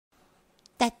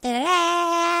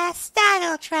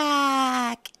Snuggle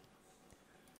Truck.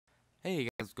 Hey guys,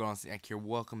 what's going on? It's Nikc here.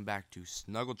 Welcome back to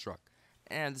Snuggle Truck.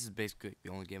 And this is basically the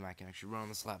only game I can actually run on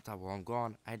this laptop while I'm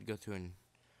gone. I had to go through and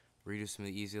redo some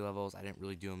of the easy levels. I didn't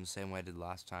really do them the same way I did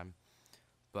last time.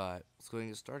 But let's go ahead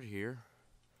and get started here.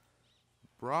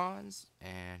 Bronze,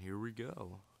 and here we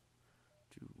go.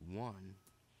 2, 1.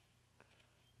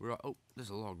 Oh, there's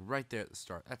a log right there at the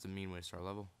start. That's a mean way to start a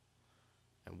level.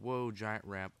 And whoa, giant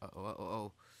ramp.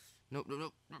 Uh-oh. Nope.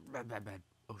 Bad.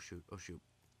 Oh shoot.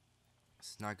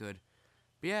 This is not good.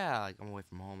 But yeah, like I'm away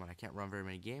from home and I can't run very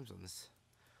many games on this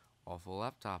awful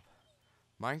laptop.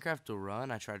 Minecraft will run.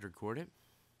 I tried to record it.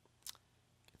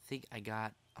 I think I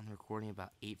got on the recording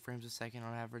about 8 frames a second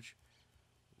on average,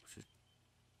 which is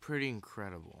pretty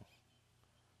incredible.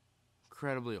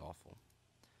 Incredibly awful.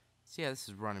 So yeah, this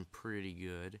is running pretty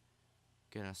good.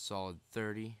 Getting a solid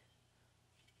 30.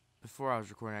 Before I was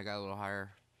recording, I got a little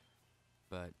higher,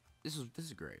 but this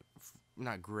is great.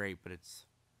 Not great, but it's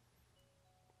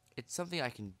something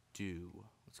I can do.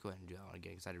 Let's go ahead and do that one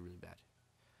again because I did really bad.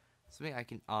 Something I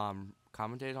can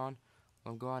commentate on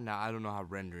while I'm going. Now I don't know how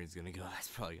rendering is gonna go. That's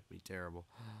probably gonna be terrible.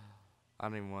 I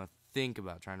don't even want to think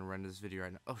about trying to render this video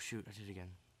right now. Oh shoot, I did it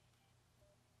again.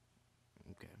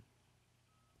 Okay.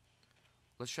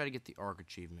 Let's try to get the arc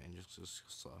achievement and just go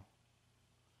slow.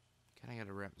 Kinda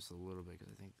gotta ramp this a little bit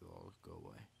because I think they'll all go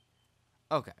away.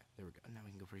 Okay, there we go. Now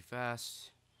we can go pretty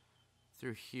fast.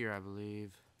 Through here, I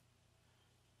believe.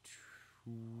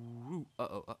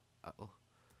 Uh-oh.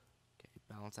 Okay,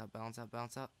 balance out.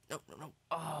 No.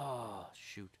 Oh,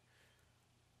 shoot.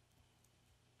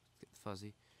 Let's get the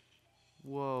fuzzy.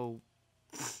 Whoa.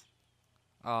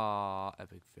 Aw,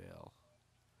 epic fail.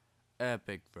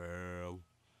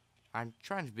 I'm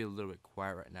trying to be a little bit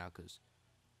quiet right now because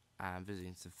I'm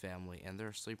visiting some family and they're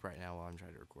asleep right now while I'm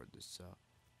trying to record this, so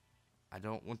I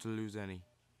don't want to lose any.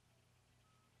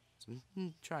 So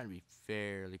I'm trying to be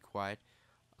fairly quiet.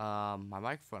 My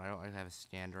microphone, I don't really have a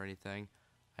stand or anything.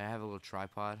 I have a little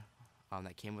tripod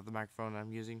that came with the microphone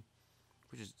I'm using,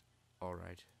 which is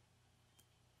alright.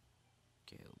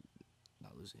 Okay,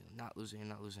 not losing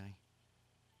any.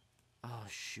 Oh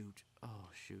shoot.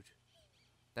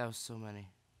 That was so many.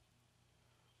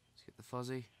 Let's get the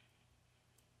fuzzy.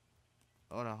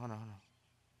 Oh no.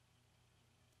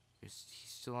 He's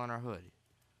still on our hood.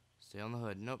 Stay on the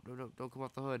hood. Nope, don't come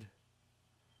off the hood.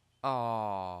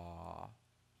 Aww.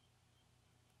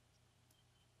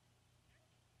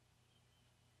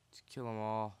 Let's kill them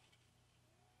all.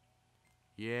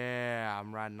 Yeah,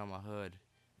 I'm riding on my hood.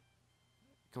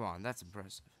 Come on, that's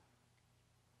impressive.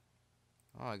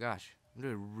 Oh my gosh, I'm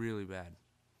doing really bad.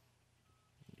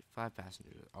 I need 5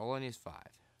 passengers. All I need is 5. I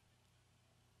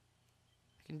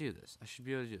can do this. I should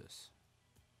be able to do this.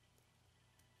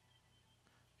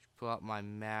 Pull out my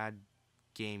mad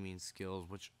gaming skills,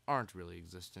 which aren't really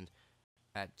existent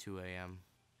at 2 a.m.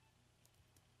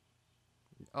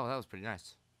 Oh, that was pretty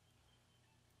nice.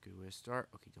 Good way to start.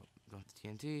 Okay, don't hit the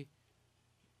TNT.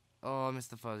 Oh, I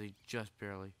missed the fuzzy just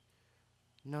barely.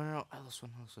 No. I lost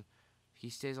one. He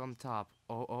stays on the top.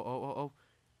 Oh.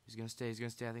 He's gonna stay. I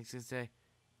think he's gonna stay.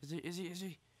 Is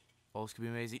he? Oh, this could be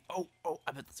amazing. Oh,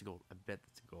 I bet that's a gold.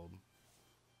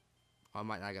 I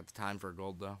might not get the time for a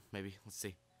gold though. Maybe. Let's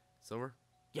see. Silver?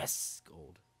 Yes!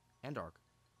 Gold. And dark.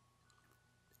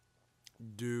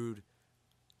 Dude.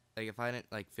 Like, if I didn't,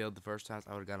 failed the first times,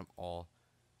 I would've got them all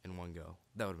in one go.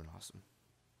 That would've been awesome.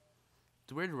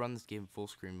 It's weird to run this game full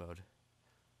screen mode.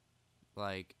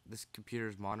 Like, this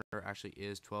computer's monitor actually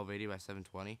is 1280 by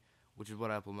 720, which is what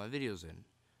I upload my videos in.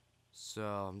 So,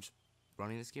 I'm just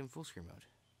running this game full screen mode.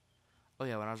 Oh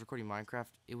yeah, when I was recording Minecraft,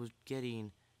 it was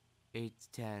getting 8 to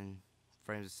 10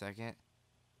 frames a second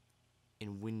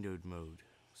in windowed mode.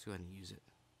 Let's go ahead and use it.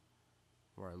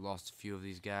 Where I lost a few of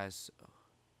these guys.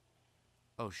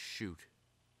 Oh shoot.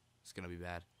 It's gonna be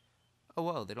bad. Oh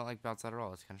whoa, they don't like bounce out at all.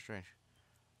 That's kinda strange.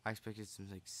 I expected some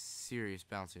serious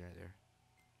bouncing right there.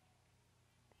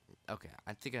 Okay,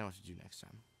 I think I know what to do next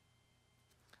time.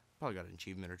 Probably got an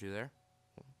achievement or 2 there.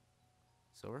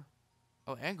 Silver.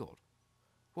 Oh, and gold.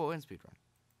 Whoa, and speedrun.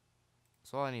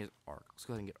 So all I need is arc. Let's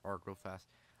go ahead and get arc real fast.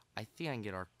 I think I can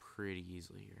get arc pretty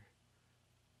easily here.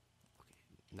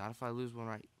 Not if I lose one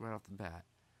right off the bat.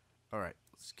 Alright,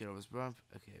 let's get over this bump.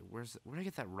 Okay, where did I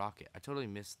get that rocket? I totally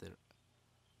missed it.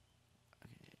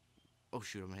 Okay. Oh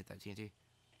shoot, I'm gonna hit that TNT.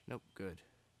 Nope, good.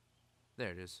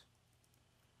 There it is.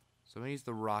 So I'm gonna use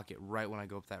the rocket right when I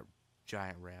go up that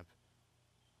giant ramp.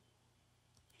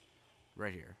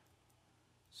 Right here.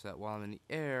 So that while I'm in the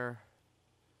air,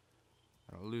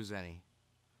 I don't lose any.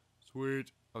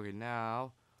 Sweet. Okay,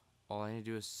 now all I need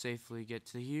to do is safely get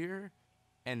to here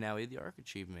And now we have the arc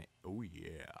achievement. Oh,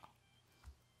 yeah.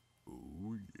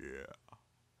 Oh, yeah.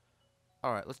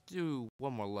 Alright, let's do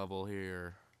one more level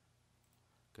here.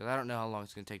 Because I don't know how long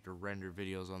it's going to take to render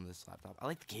videos on this laptop. I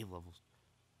like the cave levels.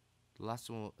 The last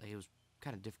one, it was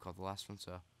kind of difficult, the last one,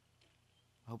 so I'm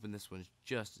hoping this one's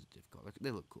just as difficult.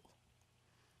 They look cool.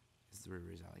 That's the real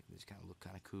reason I like them. They just kind of look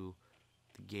kind of cool.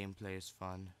 The gameplay is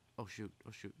fun. Oh, shoot.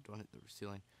 Oh, shoot. Don't hit the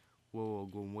ceiling. Whoa, whoa,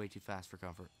 going way too fast for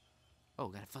comfort. Oh,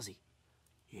 got a fuzzy.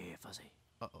 Yeah, fuzzy.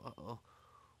 Uh-oh, uh-oh.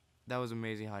 That was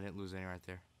amazing how I didn't lose any right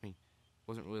there. I mean, it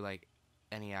wasn't really like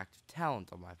any act of talent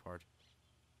on my part.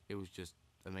 It was just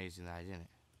amazing that I didn't.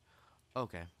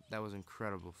 Okay, that was an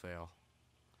incredible fail.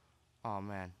 Oh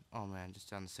man,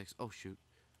 just down to 6. Oh shoot.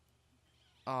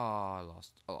 Oh, I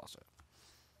lost it.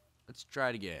 Let's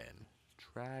try it again.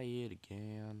 Try it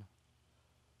again.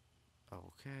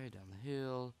 Okay, down the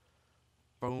hill.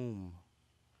 Boom.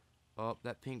 Oh,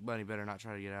 that pink bunny better not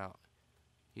try to get out.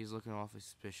 He's looking awfully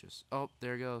suspicious. Oh,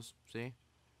 there he goes. See?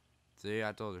 See,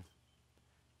 I told her.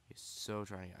 He's so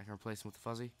trying to get. I can replace him with the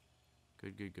fuzzy.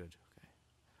 Good, good, good. Okay.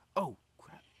 Oh,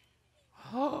 crap.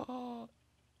 Oh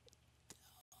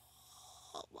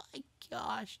my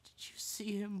gosh. Did you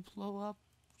see him blow up?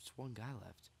 Just one guy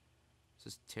left.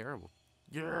 This is terrible.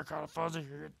 Yeah, got a fuzzy.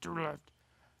 You got 2 left.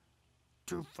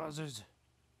 2 fuzzies.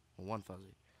 Well, 1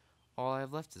 fuzzy. All I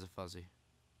have left is a fuzzy.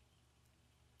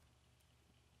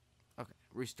 Okay,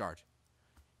 restart.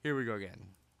 Here we go again.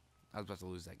 I was about to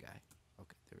lose that guy.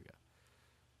 Okay, there we go.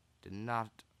 Did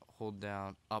not hold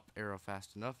down up arrow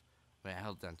fast enough. I mean, I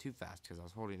held it down too fast because I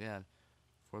was holding it in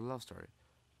before the level started.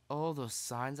 Oh, those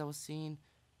signs I was seeing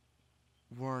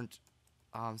weren't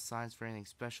signs for anything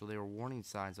special. They were warning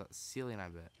signs about the ceiling, I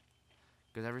bet.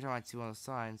 Because every time I'd see one of those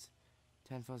signs,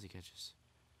 10 fuzzy catches.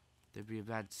 There'd be a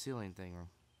bad ceiling thing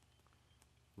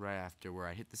right after where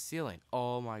I hit the ceiling.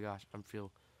 Oh my gosh, I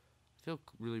feel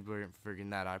really brilliant for figuring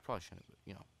that out. I probably shouldn't, but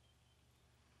you know.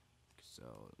 So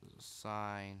there's a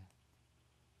sign.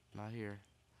 Not here.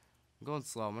 I'm going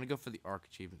slow. I'm gonna go for the arc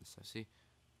achievement stuff. See,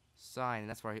 sign. And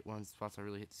that's where I hit one of the spots I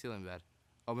really hit the ceiling bad.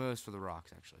 Oh, maybe it's for the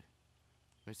rocks actually.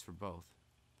 Maybe it's for both.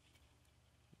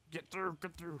 Get through.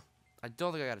 Get through. I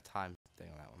don't think I got a time thing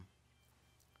on that one.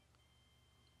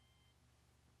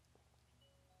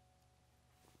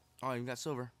 Oh, I even got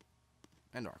silver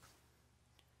and arc.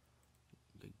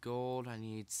 Okay, gold. I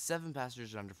need 7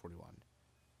 passengers under 41.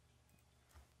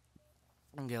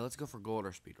 Okay, let's go for gold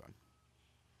or speedrun.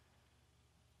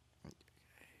 Okay,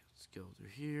 let's go through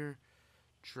here.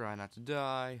 Try not to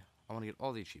die. I want to get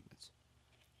all the achievements.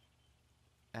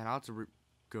 And I'll have to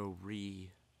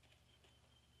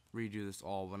redo this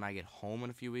all when I get home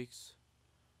in a few weeks.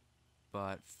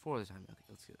 But for the time, okay,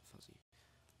 let's get it fuzzy.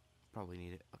 Probably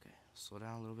need it. Okay, slow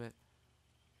down a little bit.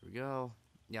 Here we go.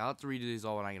 Yeah, I'll have to redo these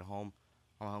all when I get home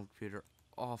on my home computer.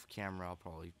 Off camera, I'll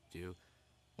probably do.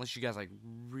 Unless you guys like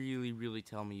really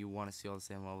tell me you want to see all the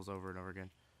same levels over and over again.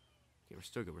 Okay, we're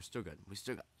still good. We're still good. We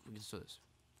can still do this.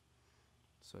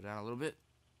 Slow down a little bit.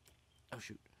 Oh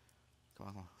shoot. Come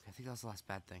on, come on. Okay, I think that was the last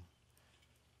bad thing.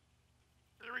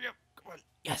 There we go. Come on.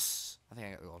 Yes! I think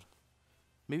I got the gold.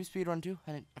 Maybe speedrun too?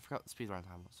 I forgot what the speedrun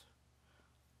time was.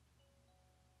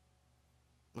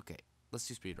 Okay, let's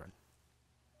do speedrun.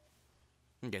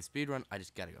 Okay, speedrun, I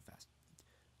just gotta go fast.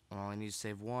 Well, I need to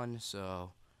save 1,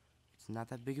 so it's not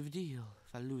that big of a deal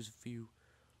if I lose a few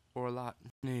or a lot.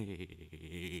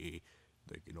 They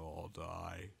can all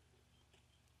die.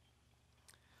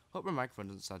 Hope my microphone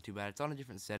doesn't sound too bad. It's on a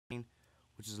different setting,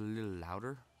 which is a little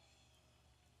louder.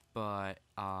 But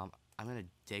I'm in a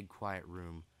dead quiet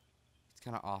room. It's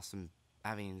kind of awesome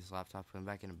having this laptop. I'm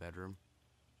back in a bedroom,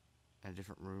 in a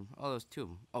different room. Oh, there's 2 of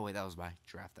them. Oh wait, that was my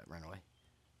giraffe that ran away.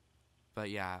 But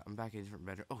yeah, I'm back in a different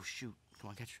bedroom. Oh shoot! Come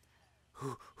on, catch.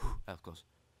 That was close.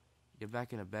 Get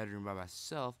back in a bedroom by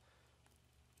myself.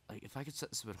 Like if I could set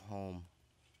this up at home,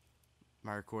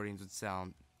 my recordings would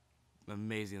sound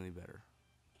amazingly better.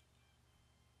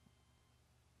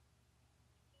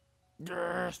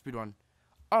 Yeah, speedrun.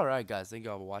 Alright guys, thank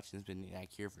you all for watching. This has been Nikc-Nack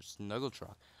here for Snuggle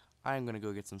Truck. I am going to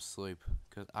go get some sleep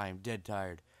because I am dead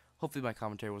tired. Hopefully my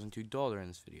commentary wasn't too dull during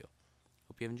this video.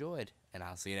 Hope you have enjoyed, and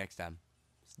I'll see you next time.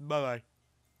 Bye-bye.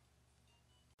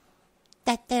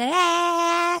 Da da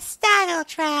da!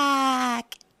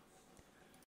 SnuggleTruck!